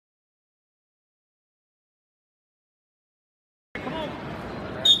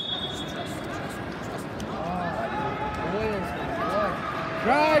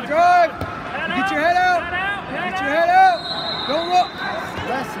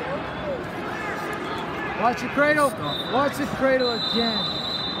Watch your cradle. Watch the cradle again.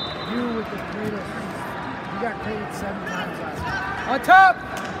 You with the cradle. You got cradled 7 times last time. On top.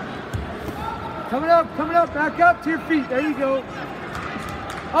 Coming up. Back up to your feet. There you go.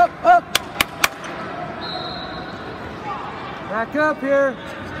 Up. Back up here.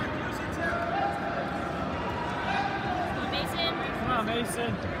 Mason. Come on,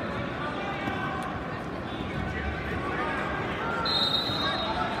 Mason.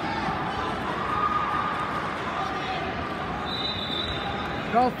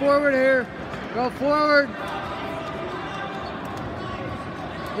 Go forward here. Go forward.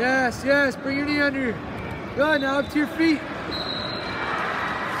 Yes. Bring your knee under. Good. Now up to your feet.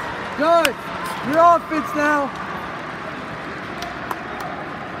 Good. Your offense now.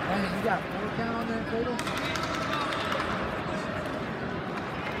 Man, you got 4 count on that cradle.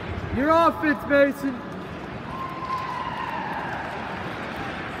 Your offense, Mason.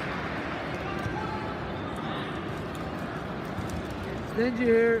 Extend you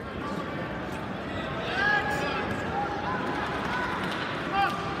here.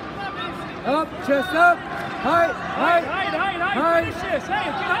 Up, chest up. Height. Finish this. Hey,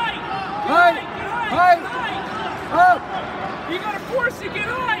 get height. Up. You gotta force it, get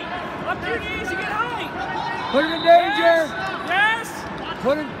high. Up to your knees, you get high. Put him in danger. Yes.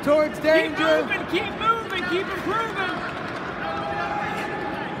 Put him towards danger. Keep moving, keep improving.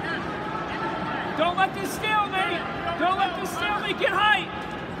 Don't let this stalemate. Don't let this stalemate get high.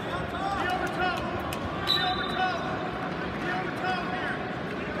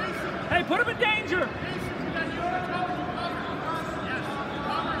 Hey, put him in danger.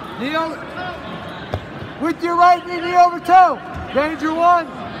 Knee over. With your right knee over toe. Danger 1.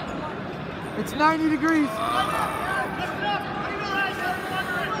 It's 90 degrees.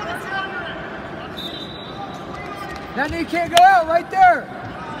 That knee can't go out right there.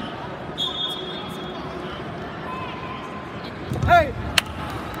 Hey,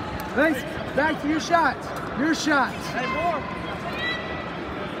 Mason, back to your shots. Your shots. Hey, more.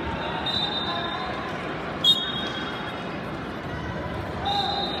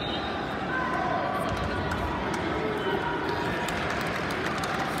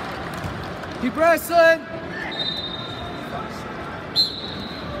 Keep wrestling.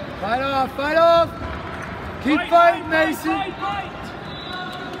 Fight off. Keep fighting, Mason.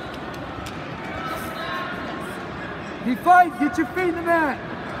 Keep fighting. Get your feet in the mat.